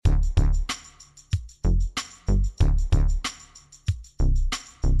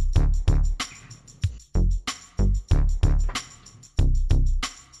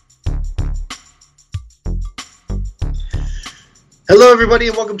Hello, everybody,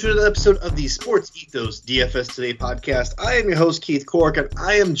 and welcome to another episode of the Sports Ethos DFS Today podcast. I am your host, Keith Cork, and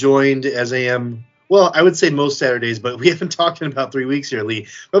I am joined, as I am, well, I would say most Saturdays, but we haven't talked in about 3 weeks here, Lee.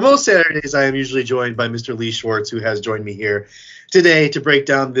 But most Saturdays, I am usually joined by Mr. Lee Schwartz, who has joined me here today to break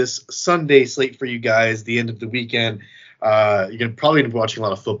down this Sunday slate for you guys, the end of the weekend. You're going to probably be watching a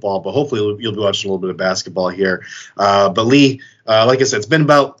lot of football, but hopefully you'll be watching a little bit of basketball here. But Lee, like I said, it's been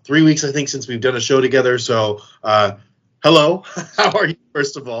about 3 weeks, I think, since we've done a show together. So, hello, how are you,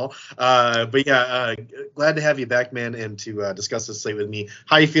 first of all? But yeah, glad to have you back, man, and to discuss this slate with me.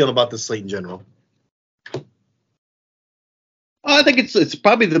 How are you feeling about this slate in general? I think it's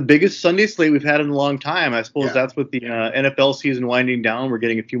probably the biggest Sunday slate we've had in a long time. I suppose that's with the NFL season winding down. We're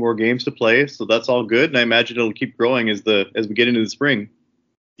getting a few more games to play, so that's all good. And I imagine it'll keep growing as we get into the spring.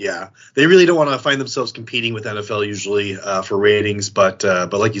 Yeah, they really don't want to find themselves competing with NFL usually for ratings, but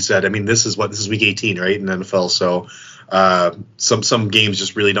like you said, I mean, this is week 18, right, in NFL, so some games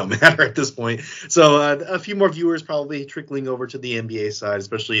just really don't matter at this point. So a few more viewers probably trickling over to the NBA side,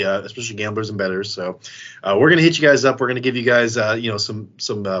 especially gamblers and bettors. So we're gonna hit you guys up. We're gonna give you guys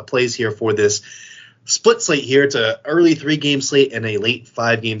some plays here for this split slate here. It's a early 3-game slate and a late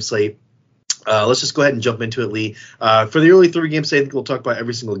 5-game slate. Let's just go ahead and jump into it, Lee. For the early 3-game slate, I think we'll talk about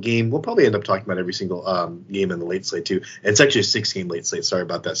every single game. We'll probably end up talking about every single game in the late slate, too. And it's actually a 6-game late slate. Sorry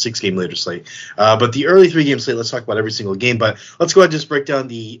about that. 6-game later slate. But the early 3-game slate, let's talk about every single game. But let's go ahead and just break down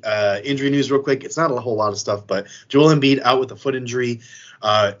the injury news real quick. It's not a whole lot of stuff, but Joel Embiid out with a foot injury.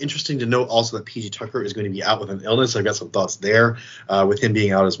 Interesting to note also that PJ Tucker is going to be out with an illness. I've got some thoughts there with him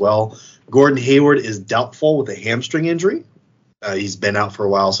being out as well. Gordon Hayward is doubtful with a hamstring injury. He's been out for a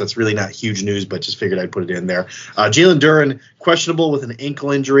while, so it's really not huge news, but just figured I'd put it in there. Jalen Duren, questionable with an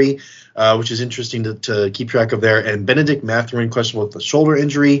ankle injury, which is interesting to keep track of there. And Benedict Mathurin, questionable with a shoulder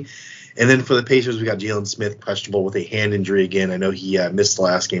injury. And then for the Pacers, we got Jalen Smith, questionable with a hand injury again. I know he missed the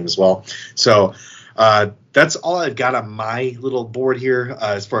last game as well. So that's all I've got on my little board here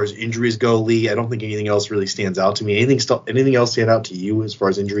as far as injuries go, Lee. I don't think anything else really stands out to me. Anything else stand out to you as far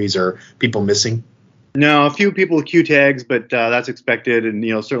as injuries or people missing? No, a few people with Q tags, but that's expected. And,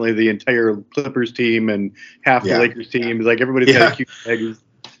 certainly the entire Clippers team and half the Lakers team is like everybody's got a Q tag.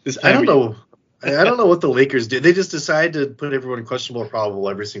 I don't know. I don't know what the Lakers did. They just decided to put everyone in questionable or probable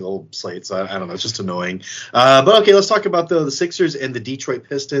every single slate. So I don't know. It's just annoying. But okay, let's talk about the Sixers and the Detroit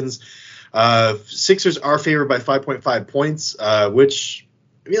Pistons. Sixers are favored by 5.5 points, which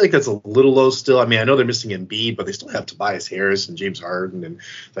I feel like that's a little low still. I mean, I know they're missing Embiid, but they still have Tobias Harris and James Harden, and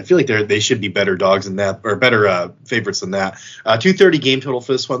I feel like they should be better dogs than that, or better favorites than that. 230 game total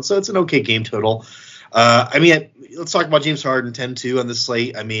for this one, so it's an okay game total. Let's talk about James Harden, 10-2 on this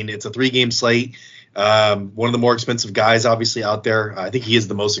slate. I mean, it's a 3-game slate. One of the more expensive guys, obviously, out there. I think he is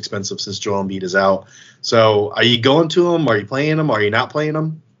the most expensive since Joel Embiid is out. So, are you going to him? Are you playing him? Are you not playing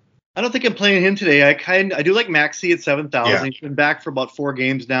him? I don't think I'm playing him today. I do like Maxey at 7,000. Yeah. He's been back for about 4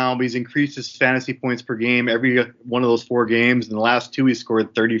 games now, but he's increased his fantasy points per game every one of those 4 games. In the last 2, he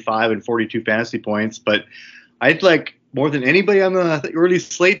scored 35 and 42 fantasy points. But I'd like more than anybody on the early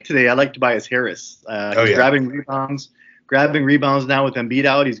slate today. I like Tobias Harris. He's grabbing rebounds now with Embiid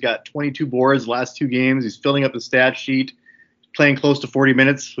out. He's got 22 boards the last 2 games. He's filling up the stat sheet. Playing close to 40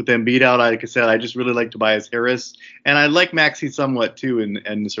 minutes with Embiid out. Like I said, I just really like Tobias Harris. And I like Maxey somewhat, too,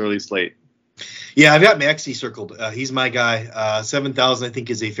 in this early slate. Yeah, I've got Maxey circled. He's my guy. 7,000, I think,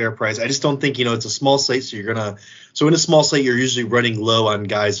 is a fair price. I just don't think, it's a small slate, so in a small slate, you're usually running low on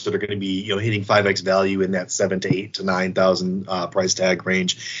guys that are going to be, hitting 5x value in that 7 to 8 to 9,000 price tag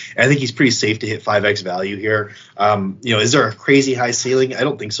range. And I think he's pretty safe to hit 5x value here. Is there a crazy high ceiling? I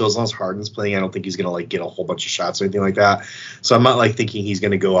don't think so. As long as Harden's playing, I don't think he's going to get a whole bunch of shots or anything like that. So I'm not thinking he's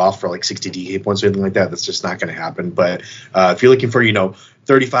going to go off for 60 DK points or anything like that. That's just not going to happen. But if you're looking for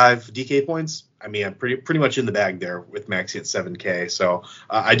 35 DK points, I mean, I'm pretty much in the bag there with Maxey at 7K. So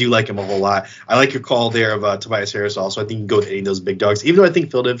I do like him a whole lot. I like your call there of Tobias Harris also. I think you can go with any of those big dogs. Even though I think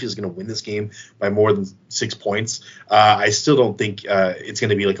Philadelphia is going to win this game by more than 6 points, I still don't think it's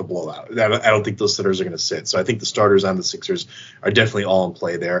going to be a blowout. I don't think those sitters are going to sit. So I think the starters on the Sixers are definitely all in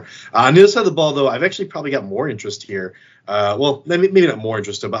play there. On the other side of the ball, though, I've actually probably got more interest here. Maybe not more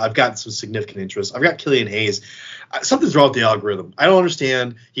interested, but I've got some significant interest. I've got Killian Hayes. Something's wrong with the algorithm. I don't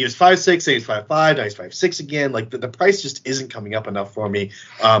understand. He was 5'6", then he's 5'5", now he's 5'6" again. The price just isn't coming up enough for me.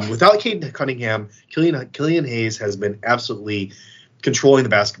 Without Cade Cunningham, Killian Hayes has been absolutely controlling the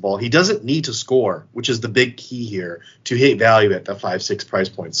basketball. He doesn't need to score, which is the big key here, to hit value at the 5'6" price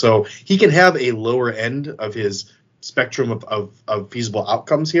point. So he can have a lower end of his spectrum of feasible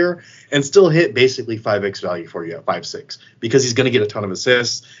outcomes here and still hit basically 5x value for you at 5.6 because he's going to get a ton of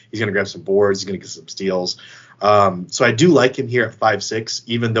assists. He's going to grab some boards. He's going to get some steals. So I do like him here at 5.6,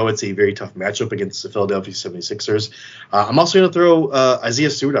 even though it's a very tough matchup against the Philadelphia 76ers. I'm also going to throw Isaiah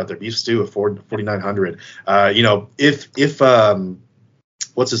Stewart out there, Beef Stew at 4,900. If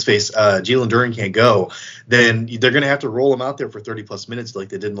what's his face, Jalen Duren can't go, then they're going to have to roll him out there for 30 plus minutes like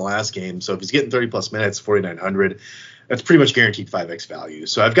they did in the last game. So if he's getting 30 plus minutes, 4,900, that's pretty much guaranteed 5x value.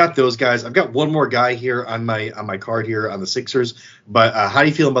 So I've got those guys. I've got one more guy here on my card here on the Sixers. But how do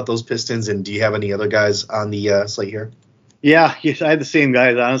you feel about those Pistons? And do you have any other guys on the slate here? Yeah, yes, I had the same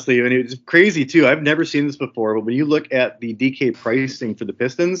guys, honestly, and it was crazy too. I've never seen this before, but when you look at the DK pricing for the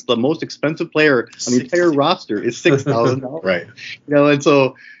Pistons, the most expensive player on the entire roster is $6,000. Right. And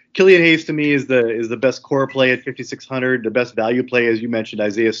so Killian Hayes to me is the best core play at 5,600. The best value play, as you mentioned,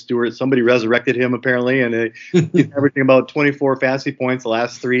 Isaiah Stewart. Somebody resurrected him apparently, and he's averaging about 24 fantasy points the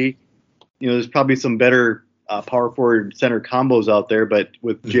last 3. There's probably some better power forward center combos out there, but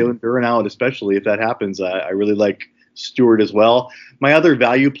with Jalen Duren out, especially if that happens, I really like Stewart as well. My other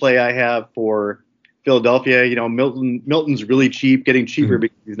value play I have for Philadelphia, Milton's really cheap, getting cheaper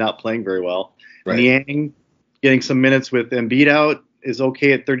because he's not playing very well. Right. Niang getting some minutes with Embiid out is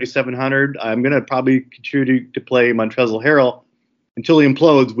okay at 3,700. I'm going to probably continue to play Montrezl Harrell until he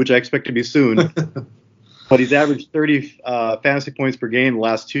implodes, which I expect to be soon. But he's averaged 30 fantasy points per game the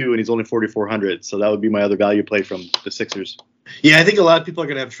last 2, and he's only 4,400. So that would be my other value play from the Sixers. Yeah, I think a lot of people are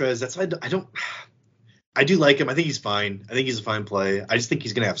going to have Trez. That's why I do like him. I think he's fine. I think he's a fine play. I just think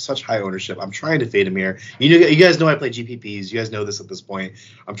he's going to have such high ownership. I'm trying to fade him here. You guys know I play GPPs. You guys know this at this point.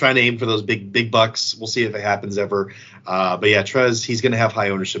 I'm trying to aim for those big bucks. We'll see if it happens ever. But yeah, Trez, he's going to have high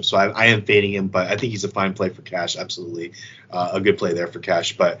ownership, so I am fading him. But I think he's a fine play for cash. Absolutely, a good play there for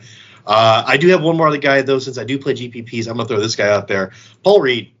cash. But I do have one more other guy though. Since I do play GPPs, I'm going to throw this guy out there, Paul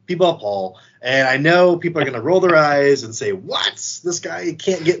Reed. People Paul. And I know people are going to roll their eyes and say, what? This guy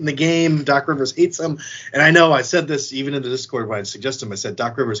can't get in the game. Doc Rivers hates him. And I know I said this even in the Discord when I suggested him. I said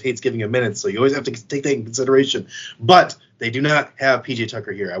Doc Rivers hates giving him minutes, so you always have to take that in consideration. But they do not have PJ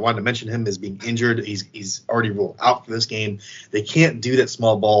Tucker here. I wanted to mention him as being injured. He's already ruled out for this game. They can't do that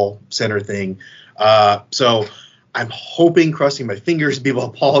small ball center thing. So I'm hoping, crossing my fingers, B-Ball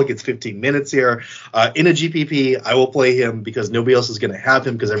Paul gets 15 minutes here. In a GPP, I will play him because nobody else is going to have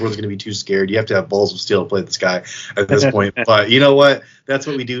him because everyone's going to be too scared. You have to have balls of steel to play this guy at this point. But you know what? That's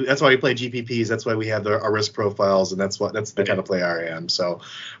what we do. That's why we play GPPs. That's why we have our risk profiles, and that's the kind of player I am. So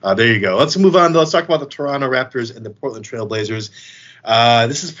there you go. Let's move on, though. Let's talk about the Toronto Raptors and the Portland Trail Blazers.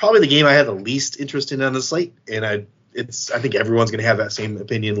 This is probably the game I had the least interest in on the slate, and I think everyone's going to have that same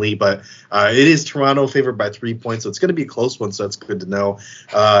opinion, Lee, but it is Toronto favored by 3 points, so it's going to be a close one, so that's good to know.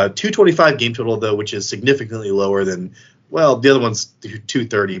 225 game total, though, which is significantly lower than, well, the other one's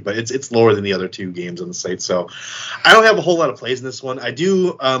 230, but it's lower than the other 2 games on the slate, so I don't have a whole lot of plays in this one. I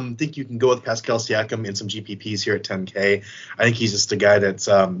do think you can go with Pascal Siakam in some GPPs here at 10K. I think he's just a guy that's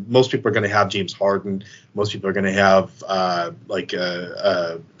most people are going to have James Harden. Most people are going to have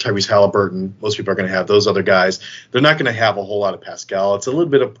Tyrese Halliburton. Most people are going to have those other guys. They're not going to have a whole lot of Pascal. It's a little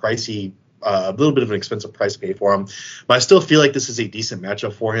bit of pricey, a little bit of an expensive price to pay for him. But I still feel like this is a decent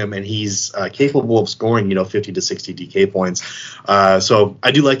matchup for him, and he's capable of scoring, 50 to 60 DK points. So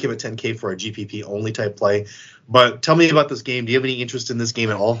I do like him at 10K for a GPP only type play. But tell me about this game. Do you have any interest in this game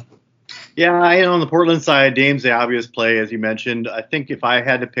at all? Yeah, on the Portland side, Dame's the obvious play, as you mentioned. I think if I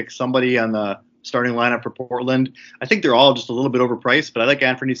had to pick somebody on the starting lineup for Portland, I think they're all just a little bit overpriced, but I like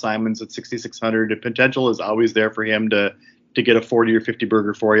Anthony Simons at 6,600. The potential is always there for him to get a 40 or 50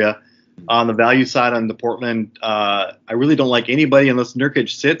 burger for you. On the value side on the Portland, I really don't like anybody unless Nurkic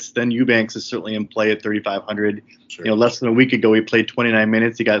sits. Then Eubanks is certainly in play at 3,500. Sure. Less than a week ago, he played 29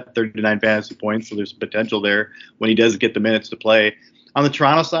 minutes. He got 39 fantasy points, so there's potential there when he does get the minutes to play. On the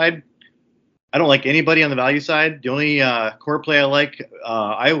Toronto side, I don't like anybody on the value side. The only core play I like,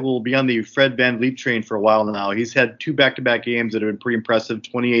 I will be on the Fred VanVleet train for a while now. He's had 2 back-to-back games that have been pretty impressive,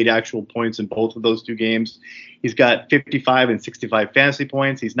 28 actual points in both of those 2 games. He's got 55 and 65 fantasy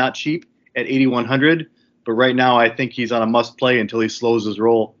points. He's not cheap at 8,100, but right now I think he's on a must-play until he slows his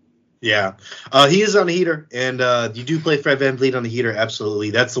roll. Yeah, he is on a heater, and you do play Fred VanVleet on the heater,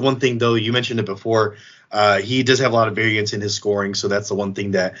 absolutely. That's the one thing, though, you mentioned it before. He does have a lot of variance in his scoring, so that's the one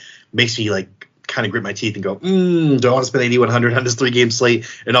thing that makes me kind of grit my teeth and go, do I want to spend 8,100 on this 3-game slate?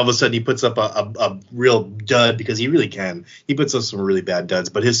 And all of a sudden he puts up a real dud, because he really can. He puts up some really bad duds,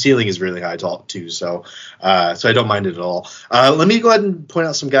 but his ceiling is really high too. So I don't mind it at all. Let me go ahead and point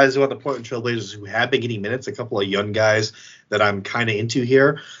out some guys about the Portland Trail Blazers who have been getting minutes, a couple of young guys that I'm kind of into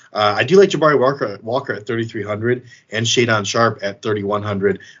here. I do like Jabari Walker at 3,300 and Shadon Sharp at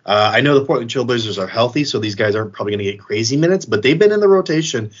 3,100. I know the Portland Trailblazers are healthy, so these guys aren't probably going to get crazy minutes, but they've been in the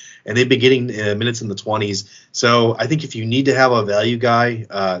rotation and they've been getting minutes in the 20s. So I think if you need to have a value guy,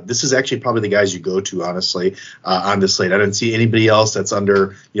 this is actually probably the guys you go to, honestly, on this slate. I didn't see anybody else that's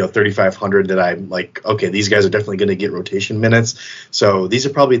under 3,500 that I'm like, okay, these guys are definitely going to get rotation minutes. So these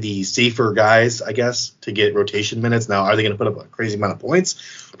are probably the safer guys, I guess, to get rotation minutes. Now, are they going to put up a crazy amount of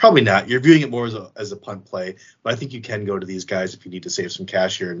points? Probably not. You're viewing it more as a punt play, but I think you can go to these guys if you need to save some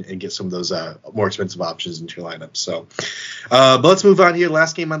cash here and get some of those more expensive options into your lineup. So, but let's move on here.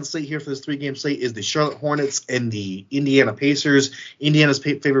 Last game on the slate here for this 3-game slate is the Charlotte Hornets and the Indiana Pacers. Indiana's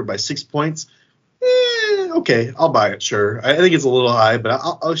favored by 6 points. Okay, I'll buy it, sure. I think it's a little high, but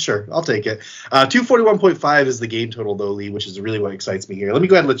I'll take it. 241.5 is the game total, though, Lee, which is really what excites me here. Let me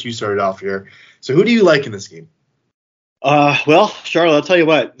go ahead and let you start it off here. So who do you like in this game? Well, Charlotte, I'll tell you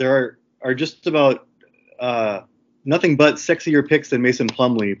what, there are just about nothing but sexier picks than Mason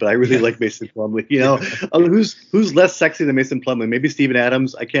Plumlee, but I really like Mason Plumlee. Who's less sexy than Mason Plumlee? Maybe Steven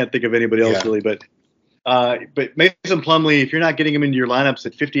Adams. I can't think of anybody else really, but Mason Plumlee, if you're not getting him into your lineups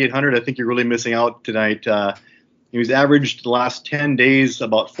at 5,800, I think you're really missing out tonight. He's averaged the last 10 days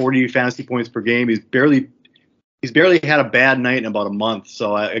about 40 fantasy points per game. He's barely had a bad night in about a month.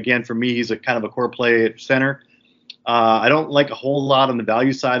 So again, for me, he's a kind of a core play at center. I don't like a whole lot on the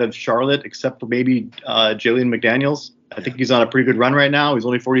value side of Charlotte, except for maybe Jalen McDaniels. I think he's on a pretty good run right now. He's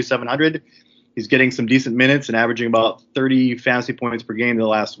only 4,700. He's getting some decent minutes and averaging about 30 fantasy points per game in the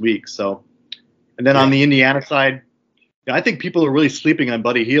last week. So, and then on the Indiana side, I think people are really sleeping on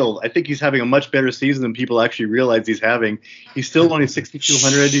Buddy Hield. I think he's having a much better season than people actually realize he's having. He's still only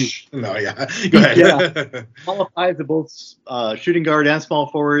 6,200. Go ahead. Yeah, qualifies at both shooting guard and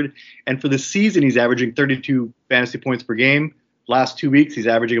small forward. And for the season, he's averaging 32 fantasy points per game. Last 2 weeks, he's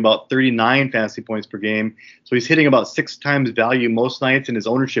averaging about 39 fantasy points per game. So he's hitting about 6 times value most nights, and his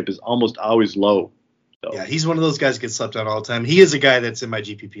ownership is almost always low. So. Yeah, he's one of those guys that gets slept on all the time. He is a guy that's in my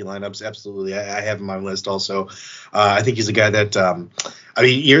GPP lineups. Absolutely. I have him on my list also. I think he's a guy that,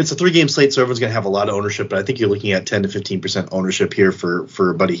 it's a 3-game slate, so everyone's going to have a lot of ownership, but I think you're looking at 10 to 15% ownership here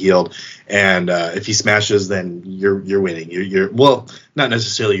for Buddy Hield. And if he smashes, then you're winning. You're not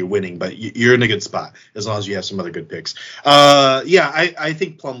necessarily you're winning, but you're in a good spot as long as you have some other good picks. I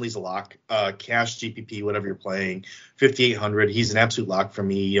think Plumlee's a lock. Cash, GPP, whatever you're playing, 5,800. He's an absolute lock for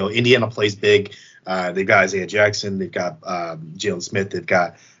me. Indiana plays big. They've got Isaiah Jackson. They've got Jalen Smith. They've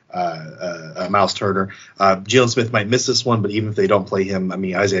got Miles Turner. Jalen Smith might miss this one, but even if they don't play him,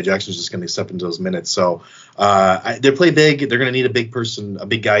 Isaiah Jackson's just going to step into those minutes. So they play big. They're going to need a big person, a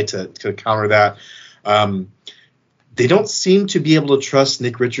big guy to counter that. They don't seem to be able to trust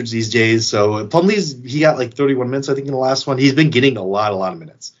Nick Richards these days. So he got like 31 minutes, I think, in the last one. He's been getting a lot of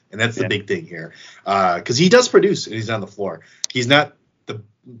minutes, and that's the big thing here because he does produce and he's on the floor. He's not the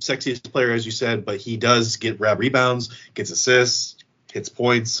sexiest player, as you said, but he does grab rebounds, gets assists, hits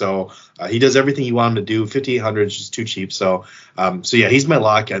points. So he does everything you want him to do. 5,800 is just too cheap. So he's my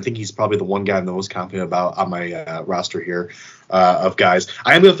lock. I think he's probably the one guy I'm the most confident about on my roster here of guys.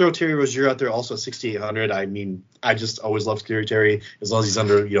 I am going to throw Terry Rozier out there also at 6,800. I just always loved Terry as long as he's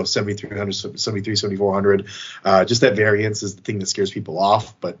under 7,300, 7,400. Just that variance is the thing that scares people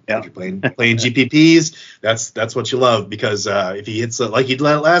off. But if you're playing GPPs, that's what you love because if he hits like he did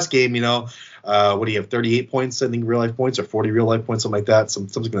last game, what do you have? 38 points, I think, real life points, or 40 real life points, something like that,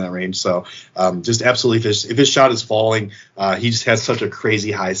 something in that range. So just absolutely, if his shot is falling, he just has such a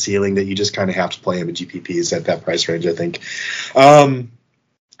crazy high ceiling that you just kind of have to play him in GPPs at that price range, I think.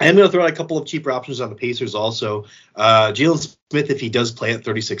 I'm going to throw out a couple of cheaper options on the Pacers also. Jalen Smith, if he does play at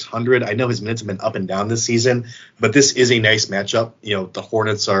 3,600, I know his minutes have been up and down this season, but this is a nice matchup. The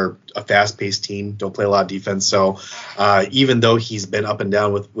Hornets are a fast-paced team, don't play a lot of defense. So even though he's been up and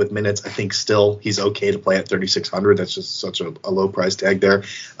down with minutes, I think still he's okay to play at 3,600. That's just such a low price tag there.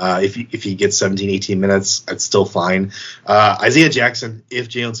 If he gets 17, 18 minutes, that's still fine. Isaiah Jackson, if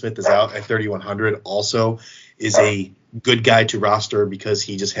Jalen Smith is out at 3,100, also is a good guy to roster because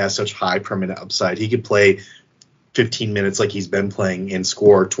he just has such high permanent upside. He could play 15 minutes like he's been playing and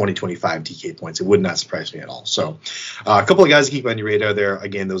score 20, 25 DK points. It would not surprise me at all. So a couple of guys to keep on your radar there.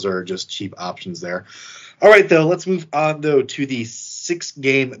 Again, those are just cheap options there. All right, though, let's move on, though, to the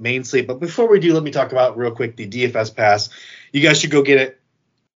 6-game main slate. But before we do, let me talk about real quick the DFS Pass. You guys should go get it.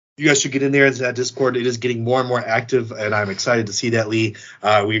 You guys should get in there into that Discord. It is getting more and more active, and I'm excited to see that, Lee.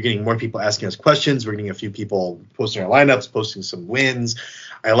 We're getting more people asking us questions. We're getting a few people posting our lineups, posting some wins.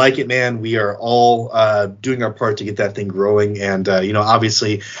 I like it, man. We are all doing our part to get that thing growing. And,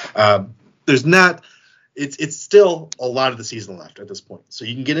 obviously, there's not it's still a lot of the season left at this point. So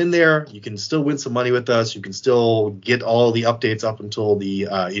you can get in there, you can still win some money with us, you can still get all the updates up until the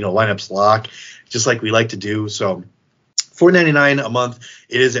lineups lock, just like we like to do. So $4.99 a month.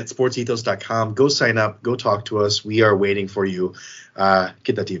 It is at sportsethos.com. Go sign up. Go talk to us. We are waiting for you.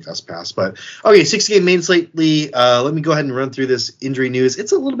 Get that DFS pass. But okay, 6-game main slate, Lee. Let me go ahead and run through this injury news.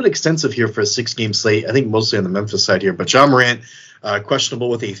 It's a little bit extensive here for a 6-game slate. I think mostly on the Memphis side here. But Ja Morant, questionable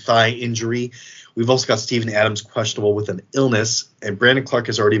with a thigh injury. We've also got Steven Adams questionable with an illness, and Brandon Clark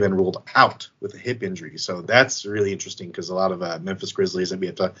has already been ruled out with a hip injury. So that's really interesting because a lot of Memphis Grizzlies that we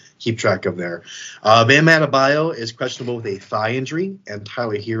have to keep track of there. Bam Adebayo is questionable with a thigh injury, and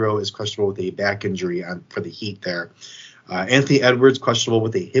Tyler Hero is questionable with a back injury for the Heat there. Anthony Edwards questionable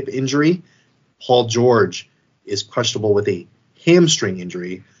with a hip injury. Paul George is questionable with a hamstring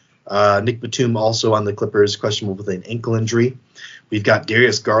injury. Nick Batum also on the Clippers questionable with an ankle injury. We've got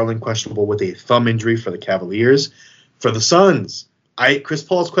Darius Garland questionable with a thumb injury for the Cavaliers. For the Suns, Chris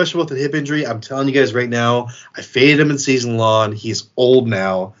Paul is questionable with a hip injury. I'm telling you guys right now, I faded him in season long. He's old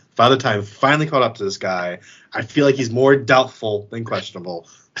now. Father Time finally caught up to this guy. I feel like he's more doubtful than questionable.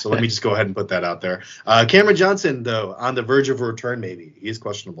 So let me just go ahead and put that out there. Cameron Johnson, though, on the verge of a return maybe. He is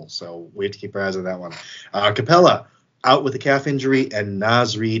questionable, so we have to keep our eyes on that one. Capella, out with a calf injury, and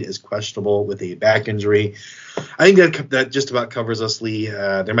Naz Reid is questionable with a back injury. I think that just about covers us, Lee.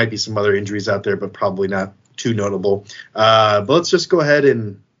 There might be some other injuries out there, but probably not too notable. But let's just go ahead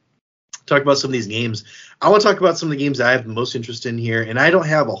and talk about some of these games. I want to talk about some of the games that I have the most interest in here, and I don't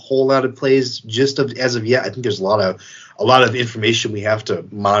have a whole lot of plays as of yet. I think there's a lot of information we have to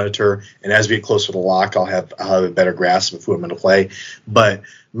monitor, and as we get closer to lock, I'll have a better grasp of who I'm going to play. But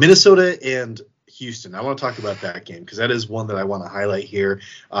Minnesota and Houston, I want to talk about that game because that is one that I want to highlight here.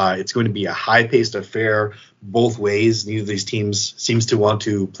 It's going to be a high-paced affair both ways. Neither of these teams seems to want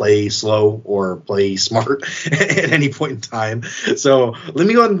to play slow or play smart at any point in time. So let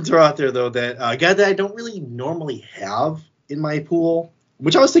me go ahead and throw out there, though, that a guy that I don't really normally have in my pool,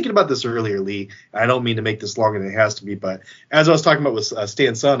 which I was thinking about this earlier, Lee. I don't mean to make this longer than it has to be, but as I was talking about with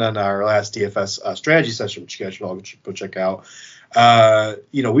Stan Sun on our last DFS strategy session, which you guys should all go check out,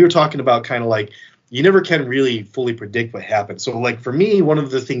 we were talking about kind of like you never can really fully predict what happens. So, like, for me, one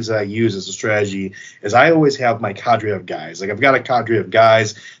of the things that I use as a strategy is I always have my cadre of guys. Like, I've got a cadre of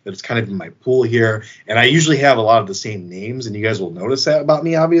guys that's kind of in my pool here, and I usually have a lot of the same names, and you guys will notice that about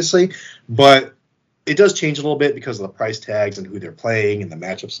me, obviously. But it does change a little bit because of the price tags and who they're playing and the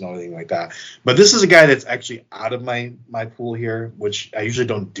matchups and everything like that. But this is a guy that's actually out of my pool here, which I usually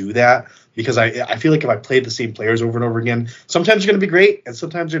don't do that because I feel like if I play the same players over and over again, sometimes they're going to be great and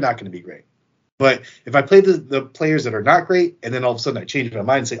sometimes they're not going to be great. But if I play the players that are not great, and then all of a sudden I change my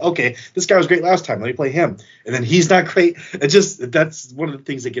mind and say, okay, this guy was great last time, let me play him, and then he's not great, that's one of the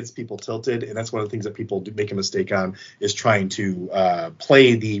things that gets people tilted, and that's one of the things that people do make a mistake on is trying to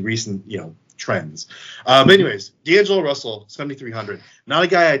play the recent trends. But anyways, D'Angelo Russell, 7,300, not a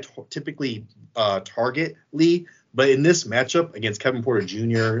guy I typically target, Lee, but in this matchup against Kevin Porter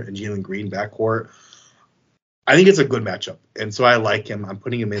Jr. and Jalen Green backcourt, I think it's a good matchup, and so I like him. I'm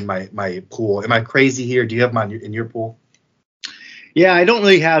putting him in my pool. Am I crazy here? Do you have him in your pool? Yeah, I don't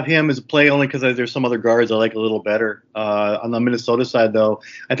really have him as a play only because there's some other guards I like a little better. On the Minnesota side, though,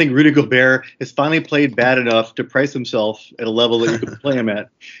 I think Rudy Gobert has finally played bad enough to price himself at a level that you can play him at.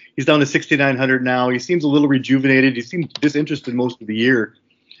 He's down to 6,900 now. He seems a little rejuvenated. He seemed disinterested most of the year,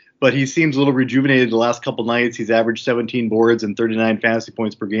 but he seems a little rejuvenated the last couple nights. He's averaged 17 boards and 39 fantasy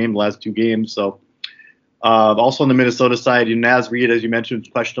points per game the last 2 games, so... also on the Minnesota side, Naz Reid, as you mentioned,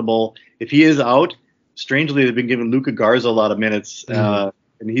 is questionable. If he is out, strangely, they've been giving Luka Garza a lot of minutes, and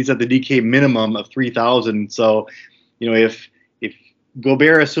he's at the DK minimum of 3,000. So, if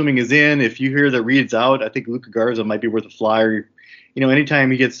Gobert, assuming is in, if you hear that Reid's out, I think Luka Garza might be worth a flyer. Anytime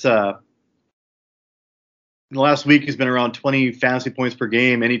he gets in the last week, he's been around 20 fantasy points per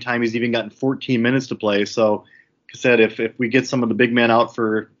game. Anytime he's even gotten 14 minutes to play, so. I said, if we get some of the big men out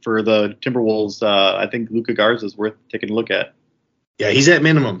for the Timberwolves, I think Luka Garza is worth taking a look at. Yeah, he's at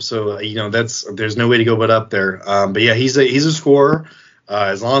minimum, so there's no way to go but up there. But yeah, he's a scorer.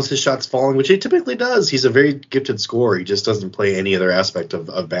 As long as his shot's falling, which he typically does, he's a very gifted scorer. He just doesn't play any other aspect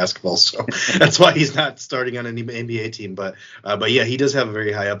of basketball, so that's why he's not starting on any NBA team. But yeah, he does have a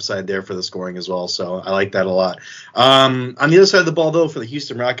very high upside there for the scoring as well, so I like that a lot. On the other side of the ball, though, for the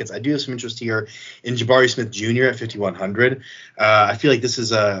Houston Rockets, I do have some interest here in Jabari Smith Jr. at 5,100. I feel like this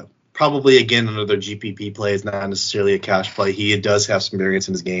is probably, again, another GPP play. Is not necessarily a cash play. He does have some variance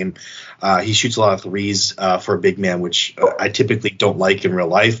in his game. He shoots a lot of threes for a big man, which I typically don't like in real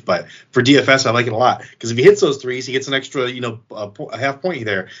life. But for DFS, I like it a lot because if he hits those threes, he gets an extra, a half point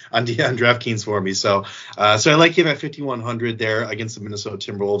there on DraftKings for me. So I like him at 5,100 there against the Minnesota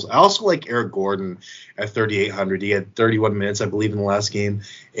Timberwolves. I also like Eric Gordon at 3,800. He had 31 minutes, I believe, in the last game.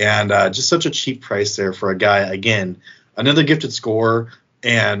 And just such a cheap price there for a guy, again, another gifted scorer.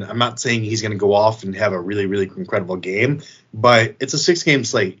 And I'm not saying he's going to go off and have a really, really incredible game, but it's a 6-game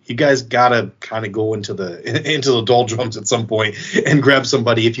slate. You guys got to kind of go into the doldrums at some point and grab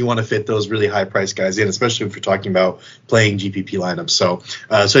somebody if you want to fit those really high-priced guys in, especially if you're talking about playing GPP lineups. So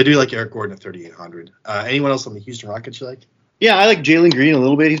I do like Eric Gordon at 3,800. Anyone else on the Houston Rockets you like? Yeah, I like Jalen Green a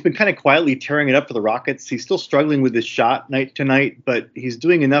little bit. He's been kind of quietly tearing it up for the Rockets. He's still struggling with his shot night to night, but he's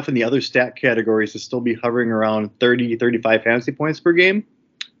doing enough in the other stat categories to still be hovering around 30, 35 fantasy points per game.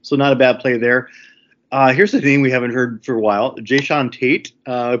 So not a bad play there. Here's the thing we haven't heard for a while. Jayshawn Tate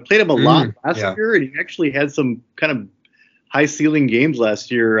played him a lot last year, and he actually had some kind of high ceiling games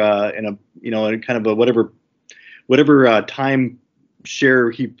last year in kind of a whatever time share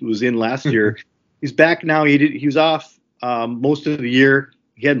he was in last year. He's back now. He was off most of the year.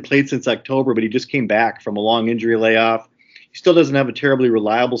 He hadn't played since October, but he just came back from a long injury layoff. He still doesn't have a terribly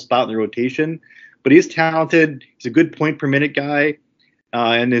reliable spot in the rotation, but he's talented. He's a good point per minute guy.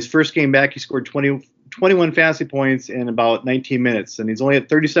 And his first game back, he scored 21 fantasy points in about 19 minutes, and he's only at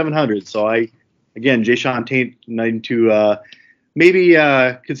 3,700. So Jayshawn Tate, need to maybe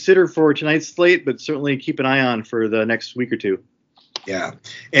consider for tonight's slate, but certainly keep an eye on for the next week or two. Yeah,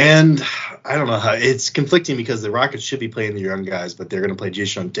 and I don't know how it's conflicting because the Rockets should be playing the young guys, but they're going to play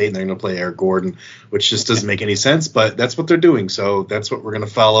Jayshawn Tate and they're going to play Eric Gordon, which just doesn't make any sense. But that's what they're doing, so that's what we're going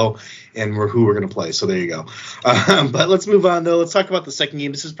to follow, and who we're going to play. So there you go. But let's move on though. Let's talk about the second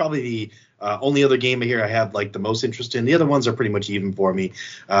game. This is probably the only other game here I have like the most interest in. The other ones are pretty much even for me,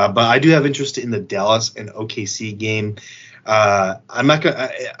 but I do have interest in the Dallas and OKC game.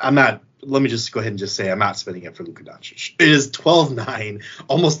 Let me just go ahead and just say I'm not spending it for Luka Doncic. It is 12-9,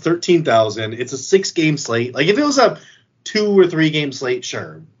 almost 13,000. It's a 6-game slate. Like if it was a 2 or 3 game slate,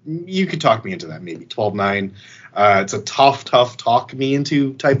 sure, you could talk me into that maybe 12-9. It's a tough talk me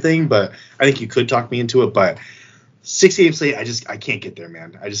into type thing, but I think you could talk me into it. But 6-game slate, I can't get there,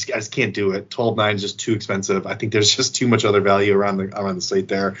 man. I just can't do it. 12-9 is just too expensive. I think there's just too much other value around the slate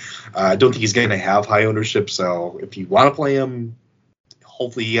there. I don't think he's going to have high ownership. So if you want to play him,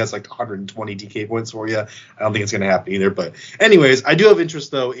 hopefully he has like 120 DK points for you. I don't think it's going to happen either. But anyways, I do have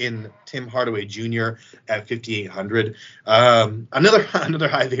interest, though, in Tim Hardaway Jr. at 5,800. Another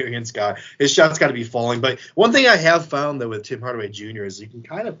high variance guy. His shot's got to be falling. But one thing I have found, though, with Tim Hardaway Jr. is you can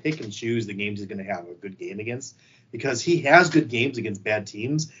kind of pick and choose the games he's going to have a good game against. Because he has good games against bad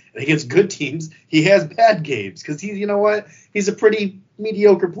teams, and against good teams, he has bad games. Because he's a pretty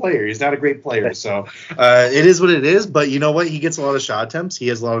mediocre player. He's not a great player, so it is what it is. But you know what? He gets a lot of shot attempts. He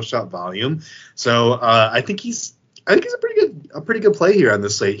has a lot of shot volume. So I think he's a pretty good play here on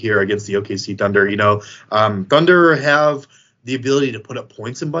this slate here against the OKC Thunder. Thunder have the ability to put up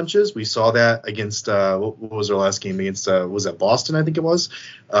points in bunches. We saw that against what was our last game against was that Boston? I think it was.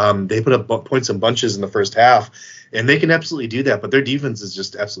 They put up points in bunches in the first half, and they can absolutely do that. But their defense is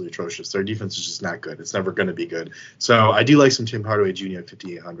just absolutely atrocious. Their defense is just not good. It's never going to be good. So I do like some Tim Hardaway Jr. at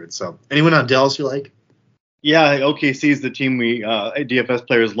 5,800. So anyone on Dallas you like? Yeah, OKC is the team we DFS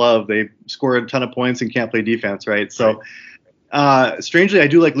players love. They score a ton of points and can't play defense, right? So strangely, I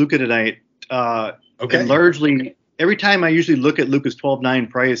do like Luka tonight. Okay. And largely, every time I usually look at Luka's 12.9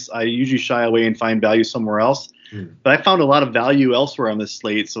 price, I usually shy away and find value somewhere else. But I found a lot of value elsewhere on this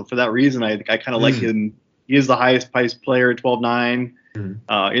slate. So for that reason, I kind of like him. He is the highest priced player at 12.9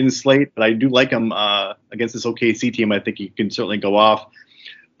 in the slate. But I do like him against this OKC team. I think he can certainly go off.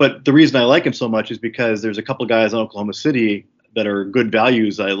 But the reason I like him so much is because there's a couple guys in Oklahoma City that are good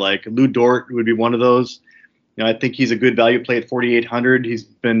values I like. Lou Dort would be one of those. I think he's a good value play at 4,800. He's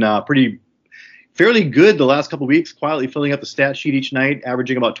been fairly good the last couple of weeks, quietly filling up the stat sheet each night,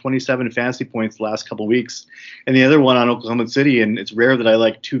 averaging about 27 fantasy points the last couple of weeks. And the other one on Oklahoma City, and it's rare that I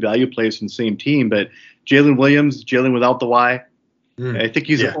like two value plays from the same team, but Jalen Williams, Jalen without the Y. I think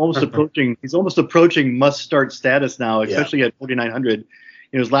he's almost approaching. He's almost approaching must-start status now, especially at 4,900.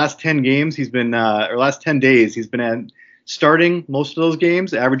 In his last 10 games, he's been last 10 days, he's been starting most of those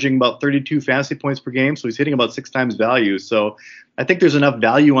games, averaging about 32 fantasy points per game. So he's hitting about 6 times value. So I think there's enough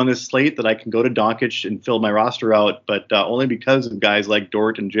value on this slate that I can go to Doncic and fill my roster out, but only because of guys like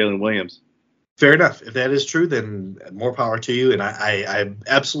Dort and Jalen Williams. Fair enough. If that is true, then more power to you, and I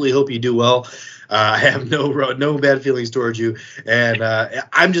absolutely hope you do well. I have no bad feelings towards you, and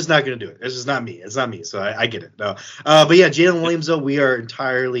I'm just not going to do it. It's just not me. It's not me, so I get it. No, but yeah, Jalen Williams, though, we are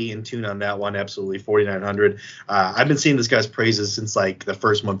entirely in tune on that one. Absolutely, 4,900. I've been seeing this guy's praises since like the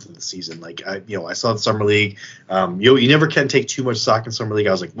first month of the season. Like I saw the summer league. You never can take too much stock in summer league.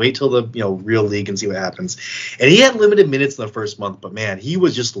 I was like, wait till the real league and see what happens. And he had limited minutes in the first month, but man, he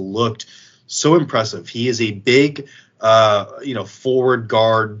was just looked so impressive. He is a big, forward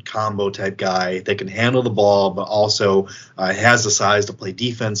guard combo type guy that can handle the ball, but also has the size to play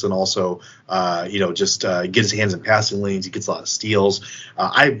defense and also, get his hands in passing lanes. He gets a lot of steals.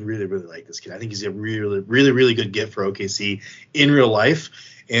 I really, really like this kid. I think he's a really, really, really good get for OKC in real life.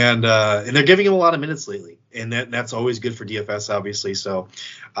 And they're giving him a lot of minutes lately, and that's always good for DFS, obviously. So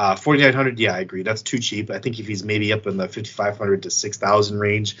 4,900, yeah, I agree. That's too cheap. I think if he's maybe up in the 5,500 to 6,000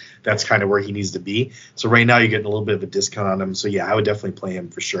 range, that's kind of where he needs to be. So right now you're getting a little bit of a discount on him. So yeah, I would definitely play him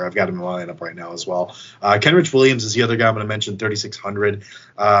for sure. I've got him in my lineup right now as well. Kenrich Williams is the other guy I'm going to mention, 3,600.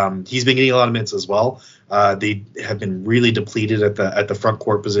 He's been getting a lot of minutes as well. They have been really depleted at the front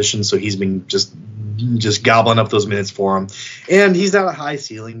court position, so he's been just gobbling up those minutes for him. And he's not a high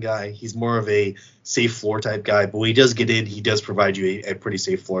ceiling guy. He's more of a safe floor type guy. But when he does get in, he does provide you a pretty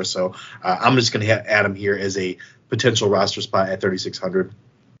safe floor. So I'm just going to add him here as a potential roster spot at 3,600.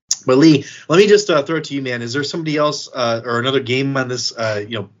 But Lee, let me just throw it to you, man. Is there somebody else or another game on this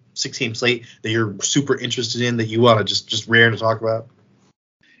 6-game slate that you're super interested in that you want to just rare to talk about?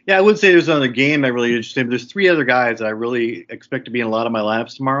 Yeah, I would say there's another game I'm really interested in. But there's three other guys that I really expect to be in a lot of my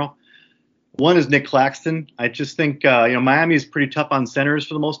lineups tomorrow. One is Nick Claxton. I just think, Miami is pretty tough on centers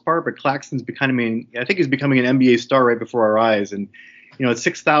for the most part, but Claxton's becoming an NBA star right before our eyes. And, at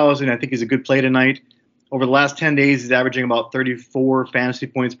 6,000, I think he's a good play tonight. Over the last 10 days, he's averaging about 34 fantasy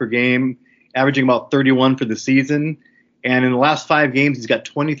points per game, averaging about 31 for the season. And in the last 5 games, he's got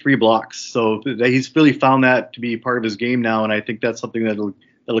 23 blocks. So he's really found that to be part of his game now, and I think that's something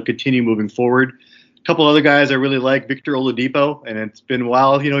that'll continue moving forward. A couple other guys I really like, Victor Oladipo, and it's been a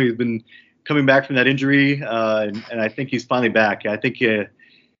while. He's been coming back from that injury, and I think he's finally back. I think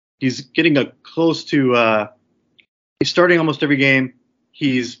he's getting close to he's starting almost every game.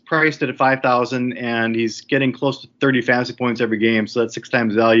 He's priced at 5,000, and he's getting close to 30 fantasy points every game, so that's 6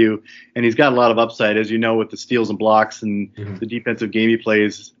 times value. And he's got a lot of upside, as you know, with the steals and blocks and the defensive game he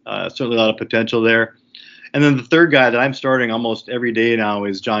plays. Certainly a lot of potential there. And then the third guy that I'm starting almost every day now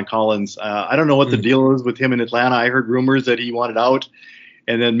is John Collins. I don't know what the deal is with him in Atlanta. I heard rumors that he wanted out,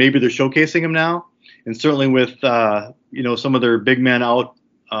 and then maybe they're showcasing him now. And certainly with some of their big men out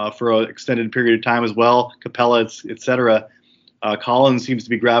for an extended period of time as well, Capella, et cetera. Collins seems to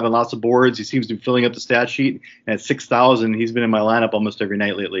be grabbing lots of boards. He seems to be filling up the stat sheet. And at 6,000, he's been in my lineup almost every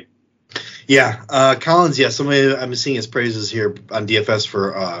night lately. Yeah, Collins, somebody I'm seeing his praises here on DFS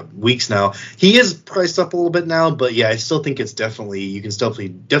for weeks now. He is priced up a little bit now, but yeah, I still think it's you can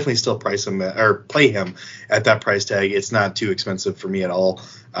definitely still price him or play him at that price tag. It's not too expensive for me at all.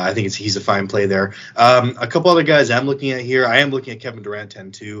 I think he's a fine play there. A couple other guys I'm looking at here. I am looking at Kevin Durant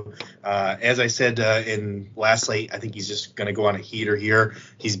 10-2. As I said in last slate, I think he's just going to go on a heater here.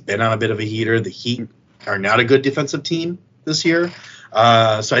 He's been on a bit of a heater. The Heat are not a good defensive team this year.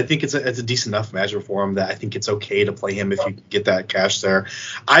 So I think it's a decent enough measure for him that I think it's okay to play him if you get that cash there.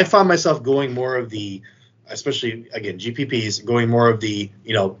 I found myself going more of the, especially again GPPs, going more of the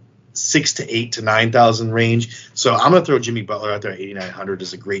 6 to 8 to 9,000 range. So I'm going to throw Jimmy Butler out there at 8,900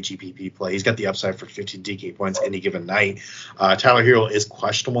 as a great GPP play. He's got the upside for 15 DK points any given night. Tyler Hero is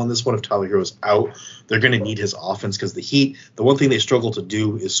questionable on this one. If Tyler Hero is out, they're going to need his offense because the Heat, the one thing they struggle to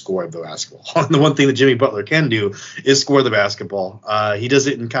do is score the basketball. And the one thing that Jimmy Butler can do is score the basketball. He does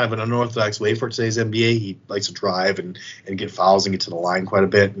it in kind of an unorthodox way for today's NBA. He likes to drive and get fouls and get to the line quite a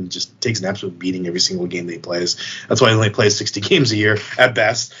bit and just takes an absolute beating every single game that he plays. That's why he only plays 60 games a year at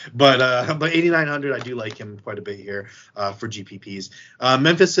best. But 8,900, I do like him quite a bit here for GPPs.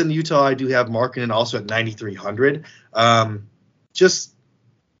 Memphis and Utah, I do have Markkanen also at 9,300.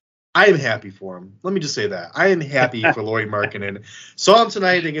 I am happy for him. Let me just say that. I am happy for Lauri Markkanen. Saw him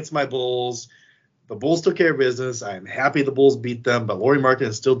tonight against my Bulls. The Bulls took care of business. I am happy the Bulls beat them, but Lauri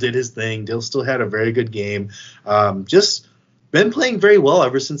Markkanen still did his thing. Still had a very good game. Just been playing very well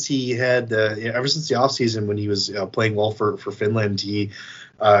ever since the offseason when he was playing well for Finland. He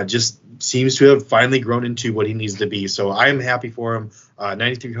just seems to have finally grown into what he needs to be. So I am happy for him.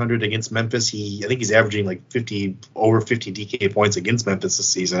 9,300 against Memphis. I think he's averaging like over 50 DK points against Memphis this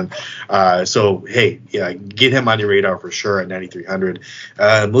season. So hey, yeah, get him on your radar for sure at 9,300.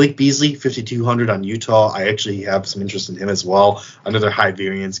 Malik Beasley, 5,200 on Utah. I actually have some interest in him as well. Another high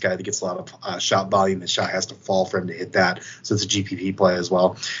variance guy that gets a lot of shot volume. The shot has to fall for him to hit that. So it's a GPP play as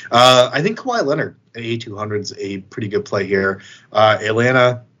well. I think Kawhi Leonard at 8,200 is a pretty good play here.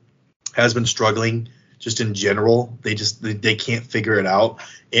 Atlanta has been struggling just in general. They can't figure it out.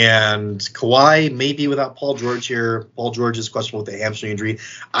 And Kawhi maybe without Paul George here. Paul George is questionable with a hamstring injury.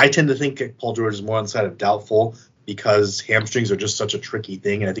 I tend to think Paul George is more on the side of doubtful because hamstrings are just such a tricky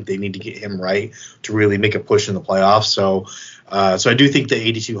thing, and I think they need to get him right to really make a push in the playoffs. So I do think the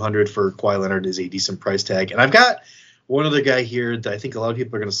 8,200 for Kawhi Leonard is a decent price tag. And I've got one other guy here that I think a lot of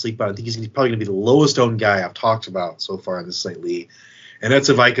people are going to sleep on. I think he's probably going to be the lowest owned guy I've talked about so far in this site, Lee. And that's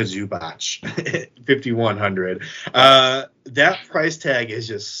Ivica Zubac, 5,100. That price tag is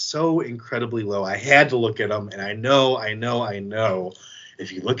just so incredibly low. I had to look at him, and I know.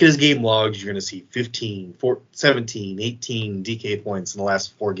 If you look at his game logs, you're going to see 15, 17, 18 DK points in the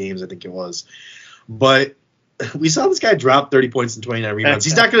last 4 games, I think it was. But we saw this guy drop 30 points and 29 rebounds.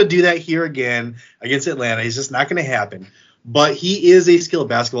 He's not going to do that here again against Atlanta. It's just not going to happen. But he is a skilled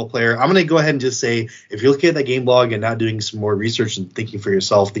basketball player. I'm going to go ahead and just say, if you look at that game log and not doing some more research and thinking for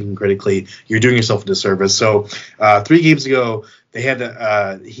yourself, thinking critically, you're doing yourself a disservice. So 3 games ago, they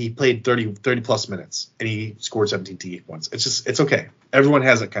had he played 30 plus minutes, and he scored 17 TD points. It's okay. Everyone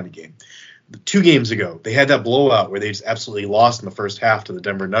has that kind of game. 2 games ago, they had that blowout where they just absolutely lost in the first half to the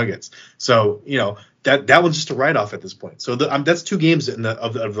Denver Nuggets. So, that one's just a write-off at this point. So that's 2 games of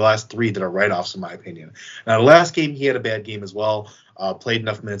the last 3 that are write-offs, in my opinion. Now, the last game, he had a bad game as well. Played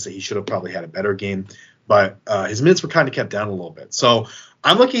enough minutes that he should have probably had a better game. But his minutes were kind of kept down a little bit. So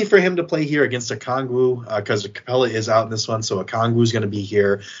I'm looking for him to play here against Okongwu because Capella is out in this one. So Okongwu is going to be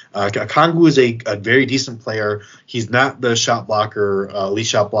here. Okongwu is a very decent player. He's not the shot blocker, elite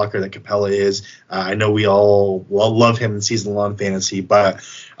shot blocker that Capella is. I know we all love him in season long fantasy, but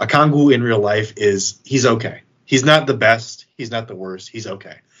Okongwu in real life he's okay. He's not the best. He's not the worst. He's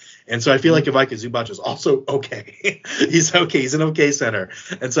okay. And so I feel like Ivica Zubac is also okay. He's okay. He's an okay center.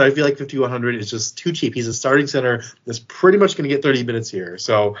 And so I feel like 5,100 is just too cheap. He's a starting center that's pretty much going to get 30 minutes here.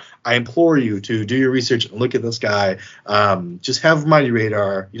 So I implore you to do your research and look at this guy. Just have him on your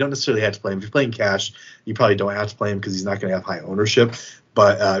radar. You don't necessarily have to play him. If you're playing cash, you probably don't have to play him because he's not going to have high ownership.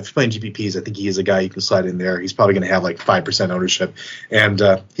 But if you're playing GPPs, I think he is a guy you can slide in there. He's probably going to have like 5% ownership. And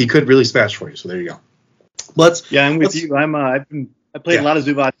he could really smash for you. So there you go. I'm with you. I played a lot of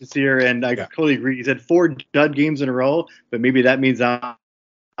Zubac this year, and I totally agree. He's had 4 dud games in a row, but maybe that means I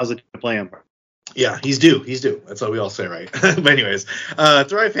was to play him. Yeah, he's due. That's what we all say, right? But anyways,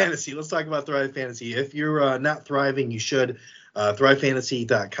 Thrive Fantasy. Let's talk about Thrive Fantasy. If you're not thriving, you should.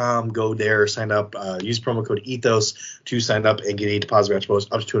 ThriveFantasy.com. Go there, sign up. Use promo code ETHOS to sign up and get a deposit match bonus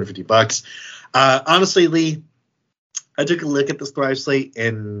up to $250. Honestly, Lee, I took a look at this Thrive slate,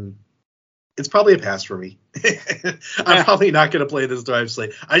 and it's probably a pass for me. I'm probably not going to play this Thrive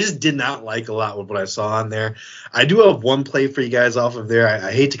slate. I just did not like a lot with what I saw on there. I do have one play for you guys off of there.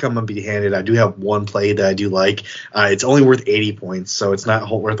 I hate to come empty-handed. I do have one play that I do like. It's only worth 80 points, so it's not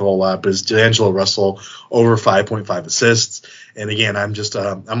worth a whole lot. But it's D'Angelo Russell over 5.5 assists. And again,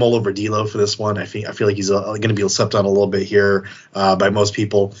 I'm all over D'Lo for this one. I feel like he's going to be slept on a little bit here by most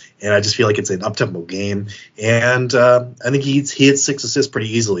people, and I just feel like it's an up-tempo game. And I think he hit 6 assists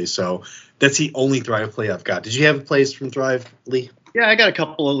pretty easily. So that's the only Thrive play I've got. Did you have plays from Thrive, Lee? Yeah, I got a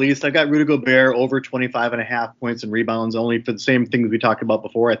couple at least. I got Rudy Gobert over 25.5 points and rebounds, only for the same things we talked about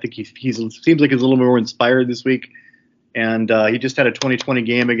before. I think he seems like he's a little more inspired this week. And he just had a 20-20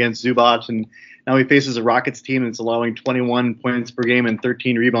 game against Zubac, and now he faces a Rockets team that's allowing 21 points per game and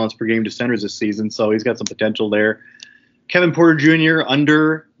 13 rebounds per game to centers this season, so he's got some potential there. Kevin Porter Jr.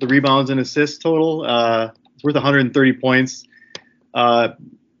 under the rebounds and assists total. It's worth 130 points.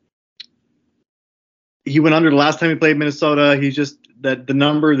 He went under the last time he played Minnesota. He's just that the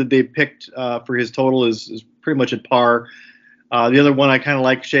number that they picked for his total is pretty much at par. The other one I kind of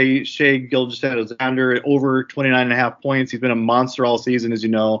like, Shai Gilgeous-Alexander, over 29.5 points. He's been a monster all season, as you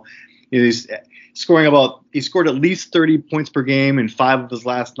know. He's he scored at least 30 points per game in 5 of his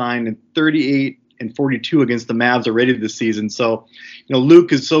last 9, and 38 and 42 against the Mavs already this season. So,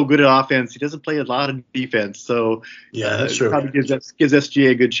 Luke is so good at offense. He doesn't play a lot of defense. So yeah, that's true. Probably gives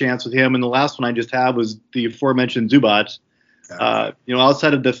SGA a good chance with him. And the last one I just had was the aforementioned Zubac.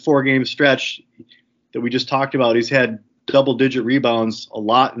 Outside of the 4-game stretch that we just talked about, he's had double-digit rebounds a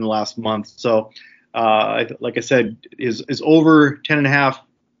lot in the last month. So, like I said, is over 10.5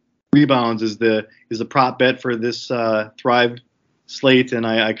 rebounds is the prop bet for this Thrive slate, and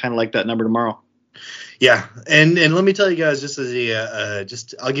I kind of like that number tomorrow. Yeah, and let me tell you guys, just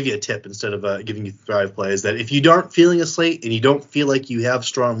as I'll give you a tip instead of giving you Thrive plays, that if you aren't feeling a slate and you don't feel like you have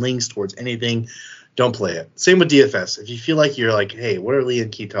strong links towards anything, don't play it. Same with DFS. If you feel like you're like, hey, what are Lee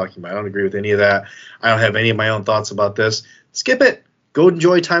and Keith talking about? I don't agree with any of that. I don't have any of my own thoughts about this. Skip it. Go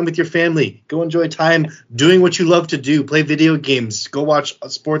enjoy time with your family. Go enjoy time doing what you love to do. Play video games. Go watch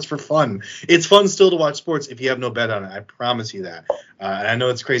sports for fun. It's fun still to watch sports if you have no bet on it. I promise you that. And I know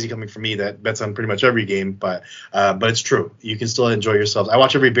it's crazy coming from me that bets on pretty much every game, but it's true. You can still enjoy yourselves. I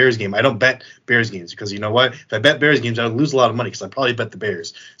watch every Bears game. I don't bet Bears games because you know what? If I bet Bears games, I would lose a lot of money because I probably bet the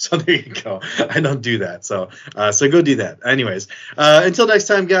Bears. So there you go. I don't do that. So go do that. Anyways, until next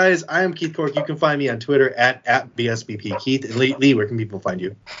time, guys, I am Keith Cork. You can find me on Twitter at BSBPKeith. And Lee, where can people find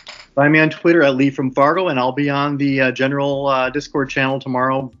you? Find me on Twitter at Lee from Fargo, and I'll be on the general Discord channel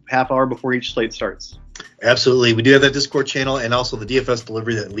tomorrow, half hour before each slate starts. Absolutely. We do have that Discord channel and also the DFS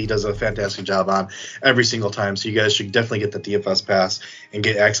delivery that Lee does a fantastic job on every single time. So you guys should definitely get the DFS pass and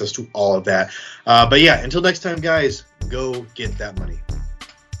get access to all of that. But yeah, until next time, guys, go get that money.